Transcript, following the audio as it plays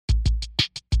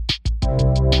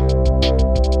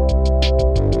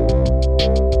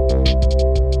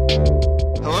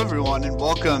Hello, everyone, and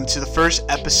welcome to the first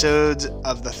episode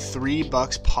of the $3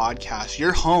 podcast,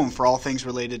 your home for all things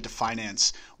related to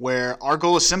finance, where our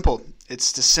goal is simple.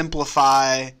 It's to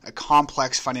simplify a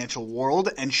complex financial world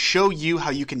and show you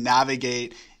how you can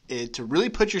navigate it to really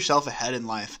put yourself ahead in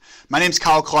life. My name's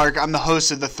Kyle Clark. I'm the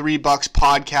host of the $3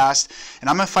 podcast, and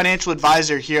I'm a financial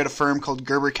advisor here at a firm called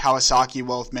Gerber Kawasaki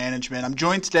Wealth Management. I'm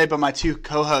joined today by my two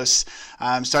co-hosts,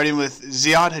 starting with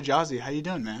Ziad Hijazi. How you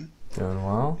doing, man? Doing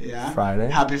well. Yeah. Friday.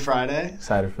 Happy Friday.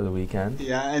 Excited for the weekend.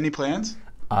 Yeah. Any plans?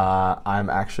 I'm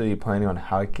actually planning on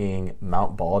hiking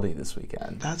Mount Baldy this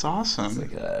weekend. That's awesome.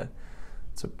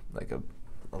 It's like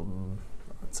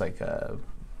a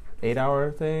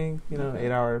 8-hour thing,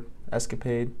 8-hour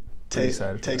escapade.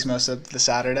 Takes most of the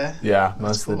Saturday. Yeah,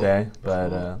 most of the day,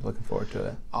 but looking forward to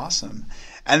it. Awesome.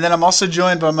 And then I'm also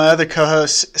joined by my other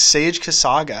co-host, Sage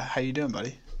Kasaga. How you doing,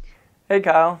 buddy? Hey,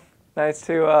 Kyle. Nice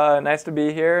to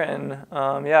be here, and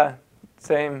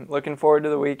same. Looking forward to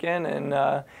the weekend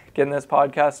and getting this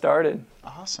podcast started.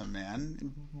 Awesome,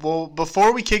 man. Well,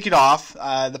 before we kick it off,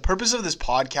 the purpose of this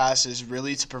podcast is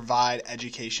really to provide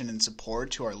education and support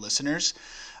to our listeners.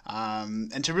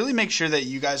 And to really make sure that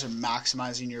you guys are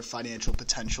maximizing your financial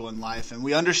potential in life. And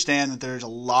we understand that there's a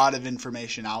lot of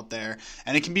information out there,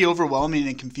 and it can be overwhelming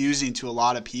and confusing to a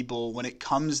lot of people when it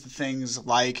comes to things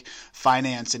like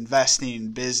finance, investing,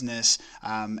 business,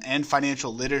 and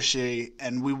financial literacy.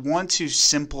 And we want to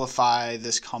simplify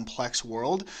this complex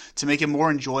world to make it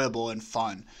more enjoyable and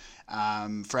fun.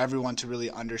 For everyone to really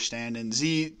understand. And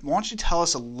Z, why don't you tell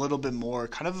us a little bit more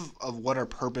kind of what our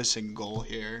purpose and goal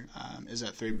here is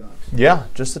at $3? Yeah,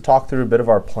 just to talk through a bit of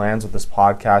our plans with this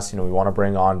podcast. We want to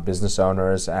bring on business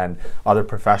owners and other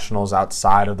professionals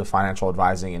outside of the financial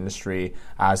advising industry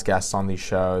as guests on these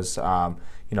shows.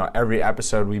 Every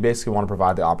episode, we basically want to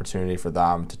provide the opportunity for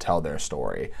them to tell their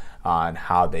story and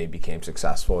how they became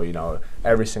successful.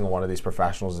 Every single one of these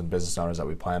professionals and business owners that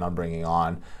we plan on bringing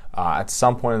on, at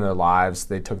some point in their lives,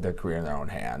 they took their career in their own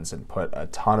hands and put a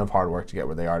ton of hard work to get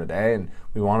where they are today. And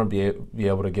we want to be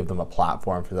able to give them a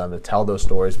platform for them to tell those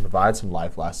stories and provide some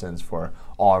life lessons for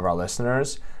all of our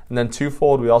listeners. And then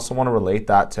twofold, we also want to relate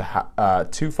that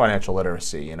to financial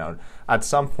literacy. At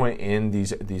some point in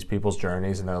these people's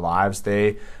journeys in their lives,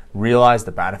 they realize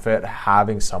the benefit of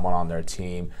having someone on their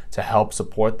team to help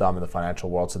support them in the financial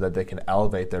world so that they can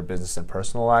elevate their business and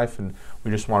personal life. And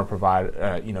we just want to provide,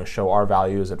 show our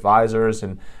value as advisors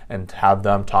and have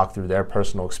them talk through their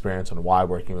personal experience on why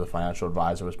working with a financial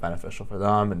advisor was beneficial for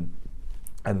them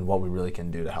and what we really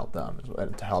can do to help them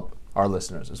and to help our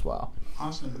listeners as well.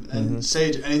 Awesome. And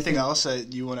Sage, anything else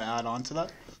that you want to add on to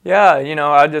that? Yeah,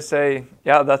 I'd just say,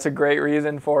 that's a great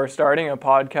reason for starting a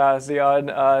podcast,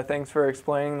 Ziad. Thanks for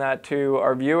explaining that to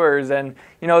our viewers. And,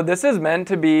 this is meant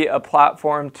to be a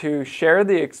platform to share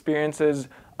the experiences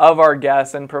of our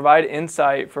guests and provide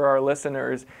insight for our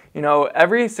listeners.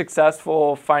 Every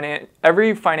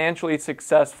financially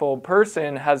successful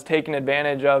person has taken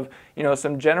advantage of,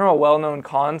 some general well-known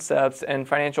concepts and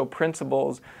financial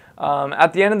principles.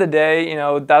 At the end of the day,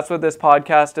 that's what this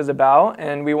podcast is about,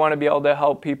 and we want to be able to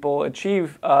help people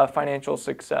achieve financial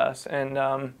success,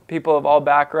 and people of all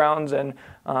backgrounds, and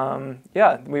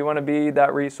we want to be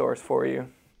that resource for you.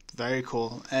 Very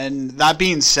cool. And that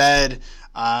being said,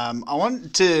 I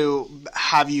want to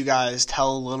have you guys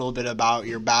tell a little bit about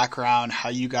your background, how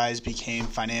you guys became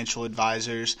financial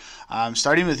advisors.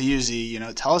 Starting with you, Z,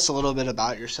 tell us a little bit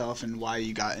about yourself and why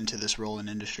you got into this role in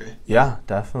industry. Yeah,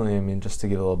 definitely. Just to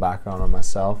give a little background on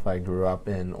myself, I grew up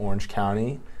in Orange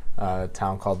County, a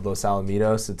town called Los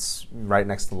Alamitos. It's right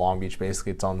next to Long Beach,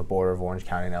 basically. It's on the border of Orange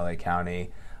County and LA County.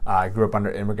 I grew up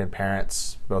under immigrant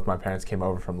parents. Both my parents came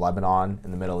over from Lebanon in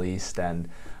the Middle East, and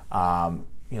they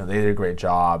did a great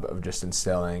job of just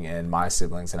instilling in my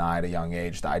siblings and I at a young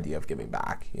age the idea of giving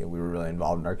back. We were really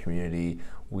involved in our community.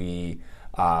 We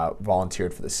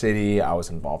volunteered for the city. I was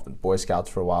involved in Boy Scouts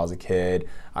for a while as a kid.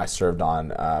 I served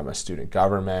on a student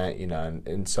government,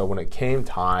 and so when it came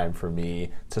time for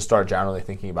me to start generally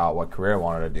thinking about what career I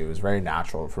wanted to do, it was very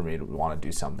natural for me to want to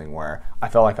do something where I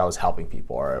felt like I was helping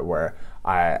people or where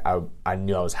I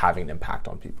knew I was having an impact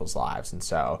on people's lives. And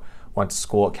so went to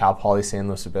school at Cal Poly San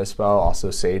Luis Obispo,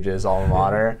 also Sage's alma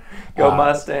mater. Go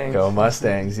Mustangs. Go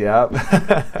Mustangs, yep.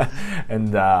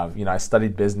 And, I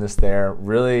studied business there.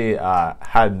 Really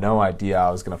had no idea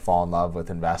I was going to fall in love with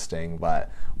investing,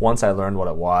 but once I learned what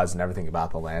it was and everything about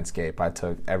the landscape, I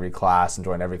took every class and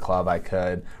joined every club I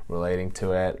could relating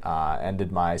to it.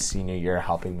 Ended my senior year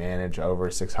helping manage over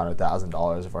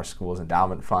 $600,000 of our school's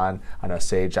endowment fund. I know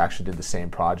Sage actually did the same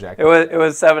project. It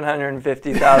was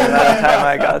 $750,000 by the time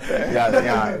I got there.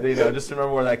 Yeah. Just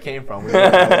remember where that came from. We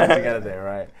worked together there,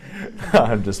 right?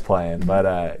 I'm just playing, but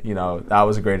that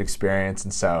was a great experience.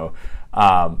 And so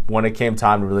when it came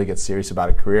time to really get serious about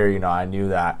a career, I knew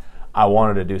that I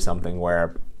wanted to do something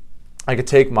where I could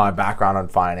take my background on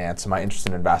finance and my interest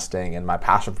in investing and my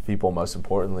passion for people, most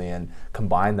importantly, and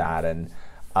combine that. And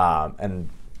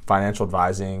financial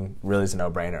advising really is a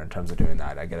no-brainer in terms of doing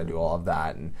that. I get to do all of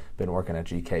that, and been working at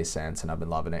GK since, and I've been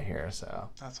loving it here. So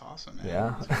that's awesome, man.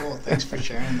 Yeah, that's cool. Thanks for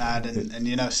sharing that.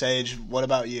 And Sage, what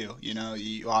about you?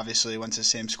 You obviously went to the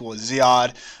same school as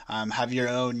Ziad, have your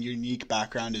own unique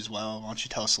background as well. Why don't you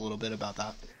tell us a little bit about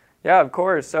that? Yeah, of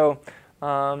course. So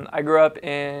I grew up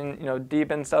in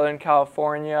deep in Southern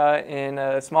California in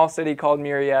a small city called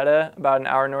Murrieta, about an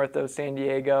hour north of San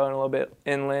Diego and a little bit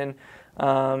inland.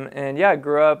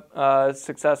 Grew up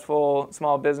successful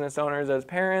small business owners as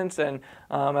parents, and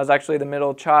I was actually the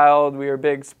middle child. We were a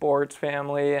big sports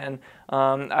family, and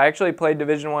I actually played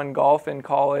Division I golf in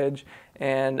college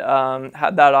and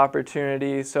had that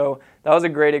opportunity. So that was a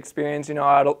great experience.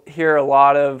 I'd hear a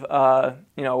lot of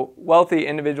wealthy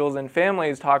individuals and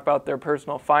families talk about their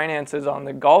personal finances on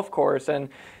the golf course, and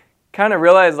kind of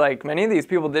realized many of these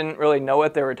people didn't really know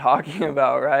what they were talking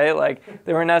about, right?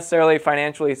 They weren't necessarily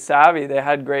financially savvy. They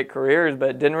had great careers,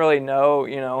 but didn't really know,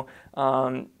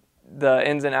 the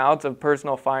ins and outs of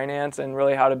personal finance and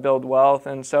really how to build wealth.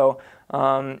 And so,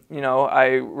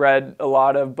 I read a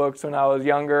lot of books when I was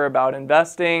younger about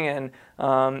investing,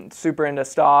 and super into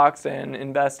stocks and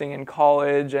investing in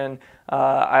college. And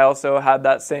I also had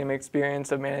that same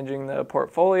experience of managing the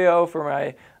portfolio for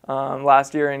my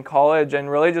last year in college, and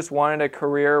really just wanted a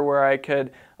career where I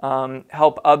could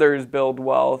help others build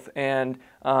wealth and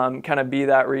kind of be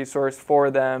that resource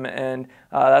for them. And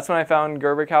that's when I found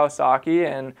Gerber Kawasaki,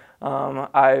 and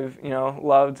I've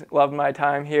loved my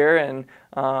time here, and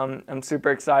I'm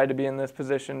super excited to be in this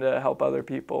position to help other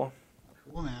people.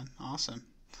 Cool, man. Awesome.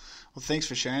 Well, thanks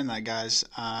for sharing that, guys.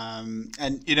 And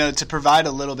to provide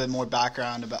a little bit more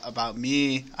background about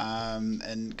me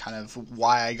and kind of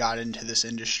why I got into this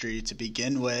industry to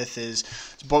begin with is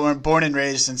born and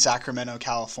raised in Sacramento,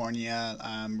 California,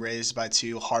 raised by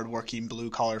two hardworking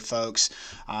blue-collar folks,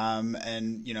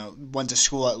 and went to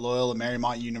school at Loyola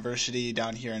Marymount University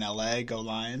down here in LA. Go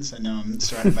Lions! I know I'm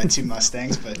surrounded by two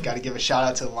Mustangs, but got to give a shout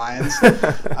out to the Lions.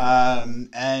 I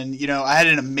had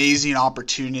an amazing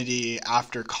opportunity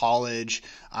after college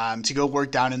to go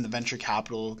work down in the venture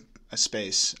capital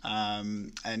space,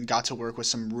 and got to work with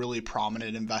some really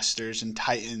prominent investors and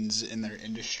titans in their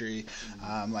industry,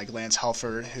 like Lance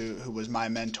Helfer, who was my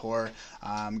mentor.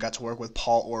 Got to work with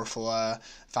Paul Orfala,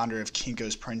 founder of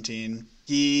Kinko's Printing.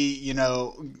 He,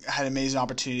 had an amazing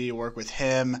opportunity to work with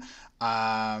him.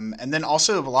 And then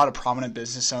also a lot of prominent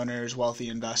business owners, wealthy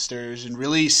investors, and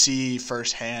really see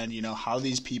firsthand, how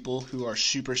these people who are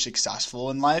super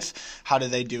successful in life, how do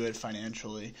they do it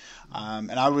financially?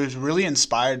 And I was really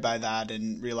inspired by that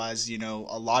and realized,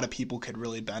 a lot of people could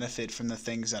really benefit from the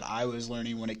things that I was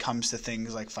learning when it comes to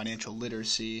things like financial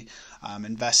literacy,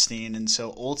 investing. And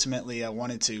so ultimately I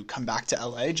wanted to come back to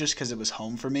LA just because it was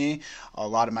home for me. A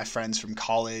lot of my friends from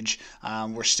college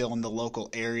were still in the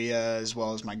local area, as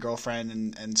well as my girlfriend.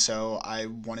 And so I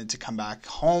wanted to come back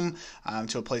home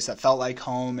to a place that felt like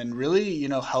home, and really,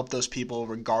 help those people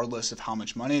regardless of how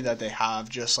much money that they have,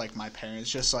 just like my parents,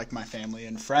 just like my family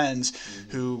and friends,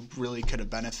 who really could have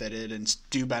benefited and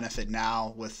do benefit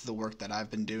now with the work that I've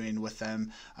been doing with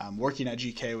them, working at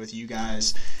GK with you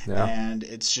guys. Yeah. And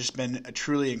it's just been a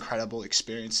truly incredible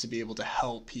experience to be able to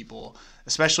help people,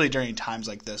 especially during times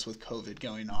like this with COVID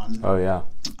going on. Oh, yeah.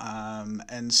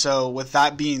 And so with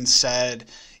that being said,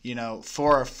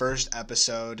 for our first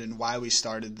episode and why we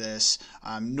started this,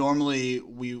 normally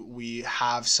we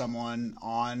have someone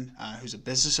on who's a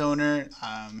business owner,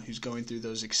 who's going through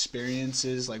those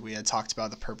experiences, like we had talked about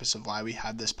the purpose of why we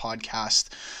had this podcast.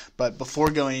 But before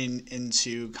going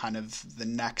into kind of the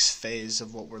next phase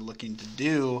of what we're looking to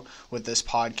do with this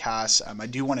podcast, I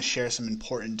do want to share some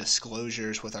important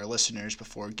disclosures with our listeners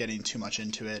before getting too much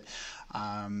into it,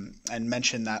 and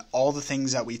mention that all the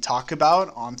things that we talk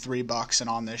about on $3 and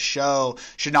on this show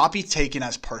should not be taken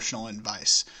as personal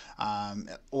advice,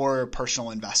 or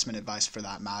personal investment advice for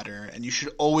that matter. And you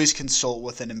should always consult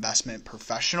with an investment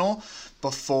professional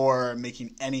before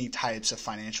making any types of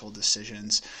financial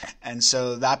decisions. And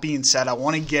so that being said, I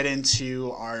want to get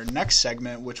into our next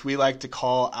segment, which we like to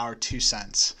call our 2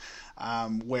 cents.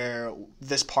 where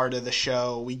this part of the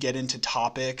show we get into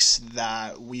topics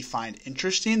that we find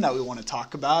interesting, that we want to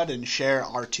talk about and share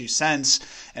our 2 cents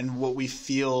and what we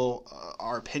feel,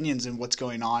 our opinions and what's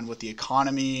going on with the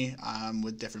economy,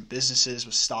 with different businesses,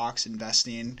 with stocks,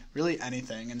 investing, really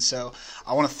anything. And so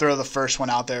I want to throw the first one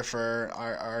out there for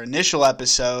our initial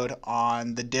episode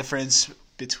on the difference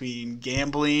between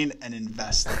gambling and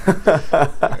investing.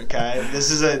 Okay,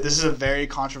 this is a very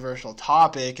controversial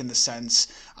topic in the sense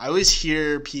I always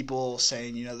hear people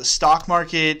saying, the stock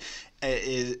market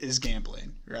is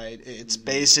gambling, right? It's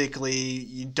basically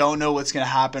you don't know what's going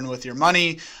to happen with your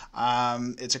money.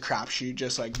 It's a crapshoot,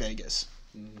 just like Vegas.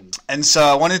 And so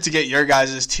I wanted to get your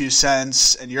guys' 2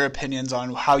 cents and your opinions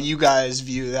on how you guys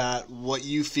view that, what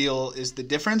you feel is the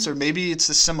difference, or maybe it's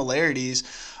the similarities,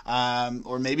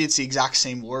 or maybe it's the exact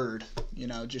same word,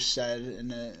 just said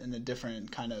in a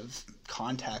different kind of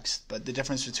context, but the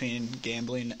difference between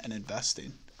gambling and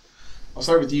investing. I'll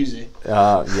start with you, Z.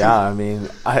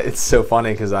 It's so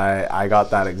funny because I got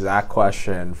that exact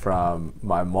question from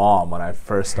my mom when I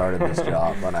first started this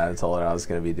job. When I told her I was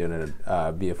going to be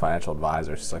be a financial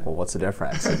advisor, she's like, "Well, what's the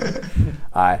difference?"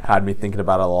 I had me thinking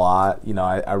about it a lot.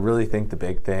 I really think the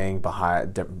big thing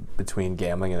between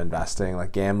gambling and investing,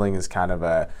 like gambling is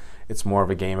it's more of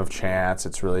a game of chance.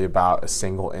 It's really about a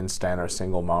single instant or a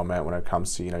single moment when it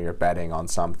comes to you're betting on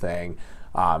something.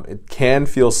 It can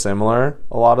feel similar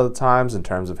a lot of the times in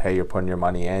terms of, hey, you're putting your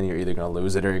money in, you're either going to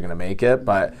lose it or you're going to make it.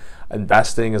 But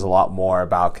investing is a lot more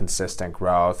about consistent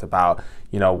growth, about,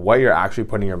 what you're actually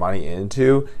putting your money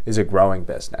into is a growing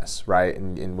business, right?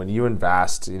 And when you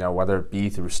invest, whether it be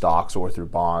through stocks or through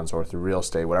bonds or through real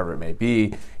estate, whatever it may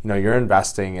be, you're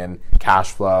investing in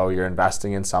cash flow, you're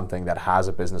investing in something that has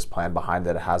a business plan behind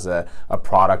it, it has a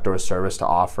product or a service to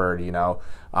offer,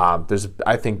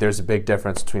 I think there's a big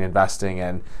difference between investing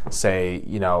in, say,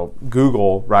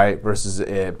 Google, right, versus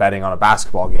betting on a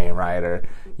basketball game, right, or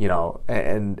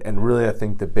and really I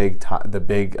think the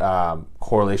big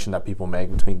correlation that people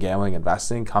make between gambling and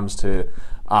investing comes to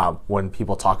when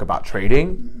people talk about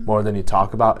trading more than you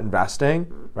talk about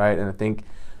investing, right? And I think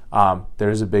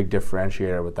there's a big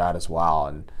differentiator with that as well,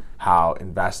 and how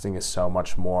investing is so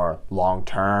much more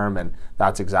long-term, and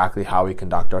that's exactly how we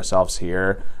conduct ourselves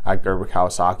here at Gerber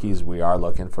Kawasaki's. We are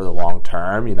looking for the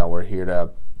long-term. We're here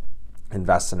to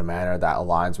invest in a manner that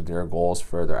aligns with your goals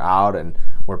further out, and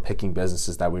we're picking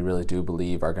businesses that we really do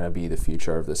believe are going to be the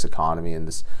future of this economy and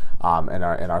this in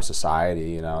our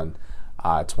society. And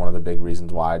it's one of the big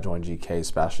reasons why I joined GK,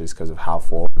 especially is because of how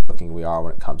forward-looking we are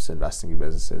when it comes to investing in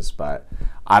businesses. But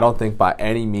I don't think by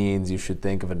any means you should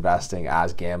think of investing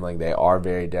as gambling. They are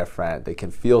very different. They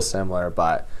can feel similar,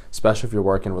 but especially if you're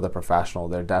working with a professional,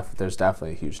 there's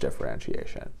definitely a huge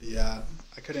differentiation. Yeah,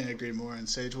 I couldn't agree more. And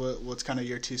Sage, what's kind of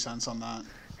your 2 cents on that?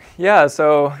 Yeah,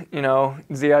 so,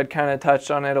 Ziad kind of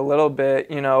touched on it a little bit.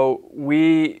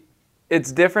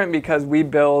 It's different because we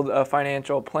build a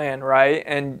financial plan, right?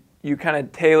 And you kind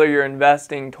of tailor your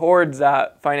investing towards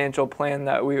that financial plan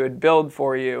that we would build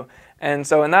for you. And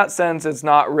so in that sense, it's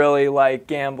not really like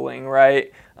gambling,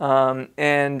 right?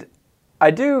 And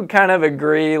I do kind of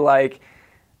agree,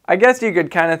 I guess you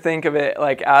could kind of think of it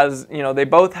as, they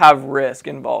both have risk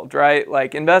involved, right?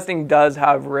 Like investing does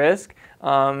have risk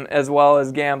as well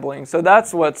as gambling. So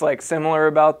that's what's similar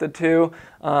about the two.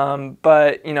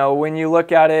 But, when you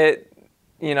look at it,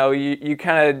 you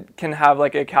kind of can have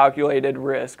a calculated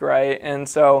risk, right? And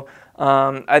so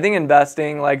I think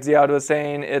investing, like Ziad was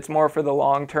saying, it's more for the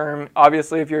long term.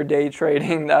 Obviously, if you're day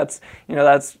trading, that's a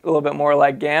little bit more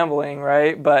like gambling,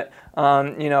 right? But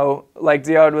like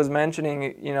Ziad was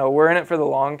mentioning, we're in it for the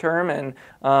long term, and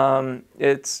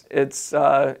it's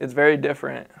very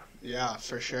different. Yeah,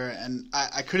 for sure. And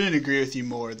I couldn't agree with you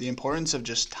more. The importance of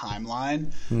just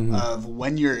timeline of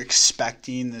when you're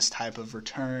expecting this type of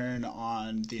return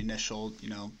on the initial,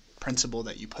 principal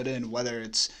that you put in, whether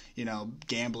it's,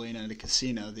 gambling at a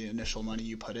casino, the initial money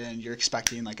you put in, you're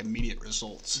expecting immediate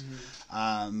results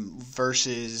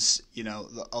versus,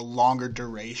 a longer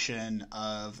duration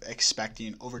of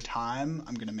expecting over time,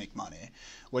 I'm going to make money,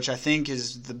 which I think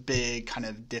is the big kind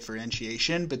of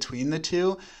differentiation between the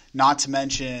two. Not to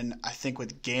mention, I think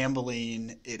with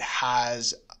gambling, it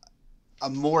has a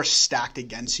more stacked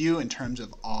against you in terms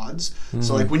of odds.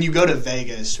 So when you go to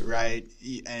Vegas, right,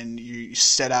 and you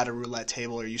sit at a roulette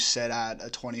table or you sit at a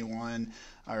 21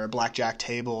 or a blackjack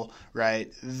table,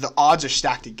 right, the odds are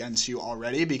stacked against you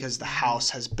already because the house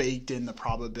has baked in the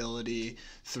probability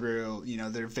through,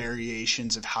 their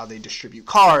variations of how they distribute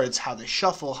cards, how they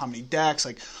shuffle, how many decks,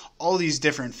 like all these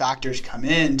different factors come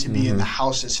in to be in the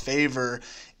house's favor.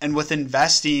 And with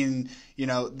investing,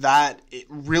 that it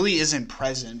really isn't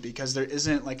present because there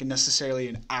isn't like necessarily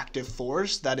an active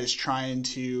force that is trying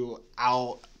to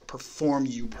outperform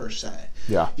you per se.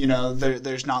 Yeah.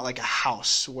 There's not like a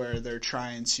house where they're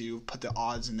trying to put the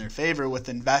odds in their favor. With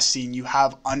investing, you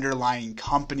have underlying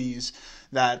companies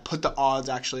that put the odds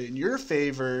actually in your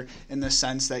favor in the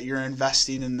sense that you're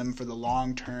investing in them for the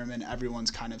long term and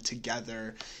everyone's kind of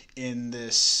together in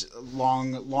this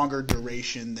longer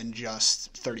duration than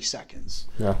just 30 seconds.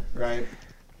 Yeah. Right?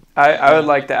 I would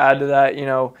like to add to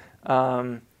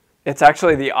that, it's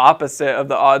actually the opposite of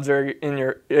the odds are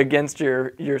against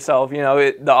yourself.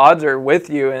 The odds are with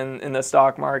you in the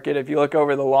stock market. If you look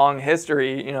over the long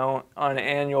history, on an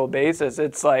annual basis,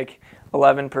 it's like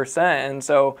 11%. And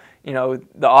so,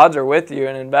 the odds are with you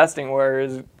in investing,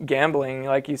 whereas gambling,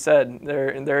 like you said,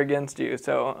 they're against you.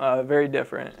 So very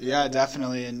different. Yeah,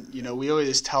 definitely. And, we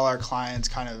always tell our clients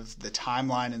kind of the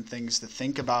timeline and things to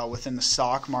think about within the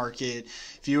stock market.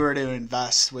 If you were to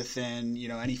invest within,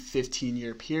 any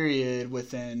 15-year period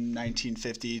within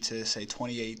 1950 to, say,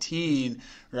 2018,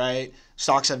 right,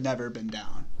 stocks have never been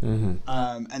down.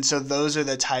 And so those are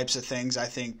the types of things I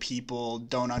think people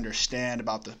don't understand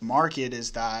about the market is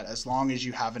that as long as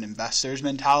you have an investor's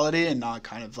mentality and not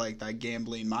kind of like that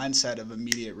gambling mindset of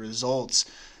immediate results,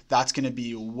 that's going to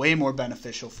be way more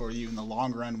beneficial for you in the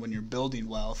long run when you're building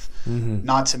wealth.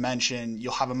 Not to mention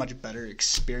you'll have a much better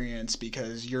experience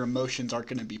because your emotions aren't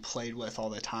going to be played with all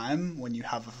the time when you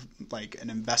have like an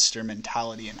investor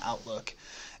mentality and outlook.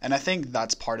 And I think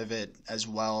that's part of it as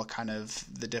well, kind of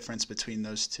the difference between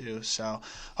those two. So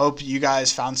hope you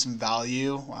guys found some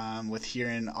value with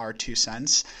hearing our 2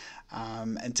 cents.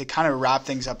 And to kind of wrap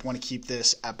things up, I want to keep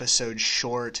this episode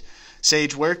short.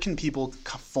 Sage, where can people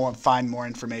find more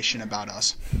information about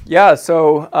us? Yeah,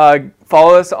 so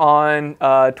follow us on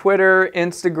Twitter,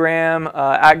 Instagram,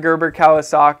 at Gerber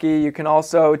Kawasaki. You can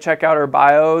also check out our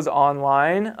bios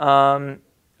online.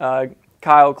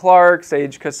 Kyle Clark,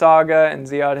 Sage Kasaga, and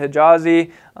Ziad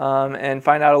Hijazi, and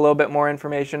find out a little bit more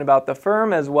information about the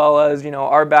firm as well as,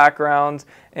 our backgrounds.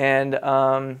 And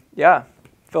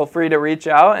feel free to reach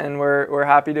out, and we're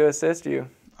happy to assist you.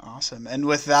 Awesome. And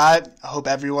with that, I hope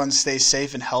everyone stays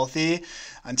safe and healthy.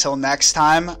 Until next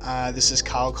time, this is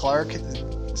Kyle Clark,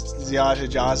 Ziad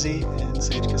Hijazi, and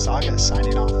Sage Kasaga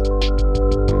signing off.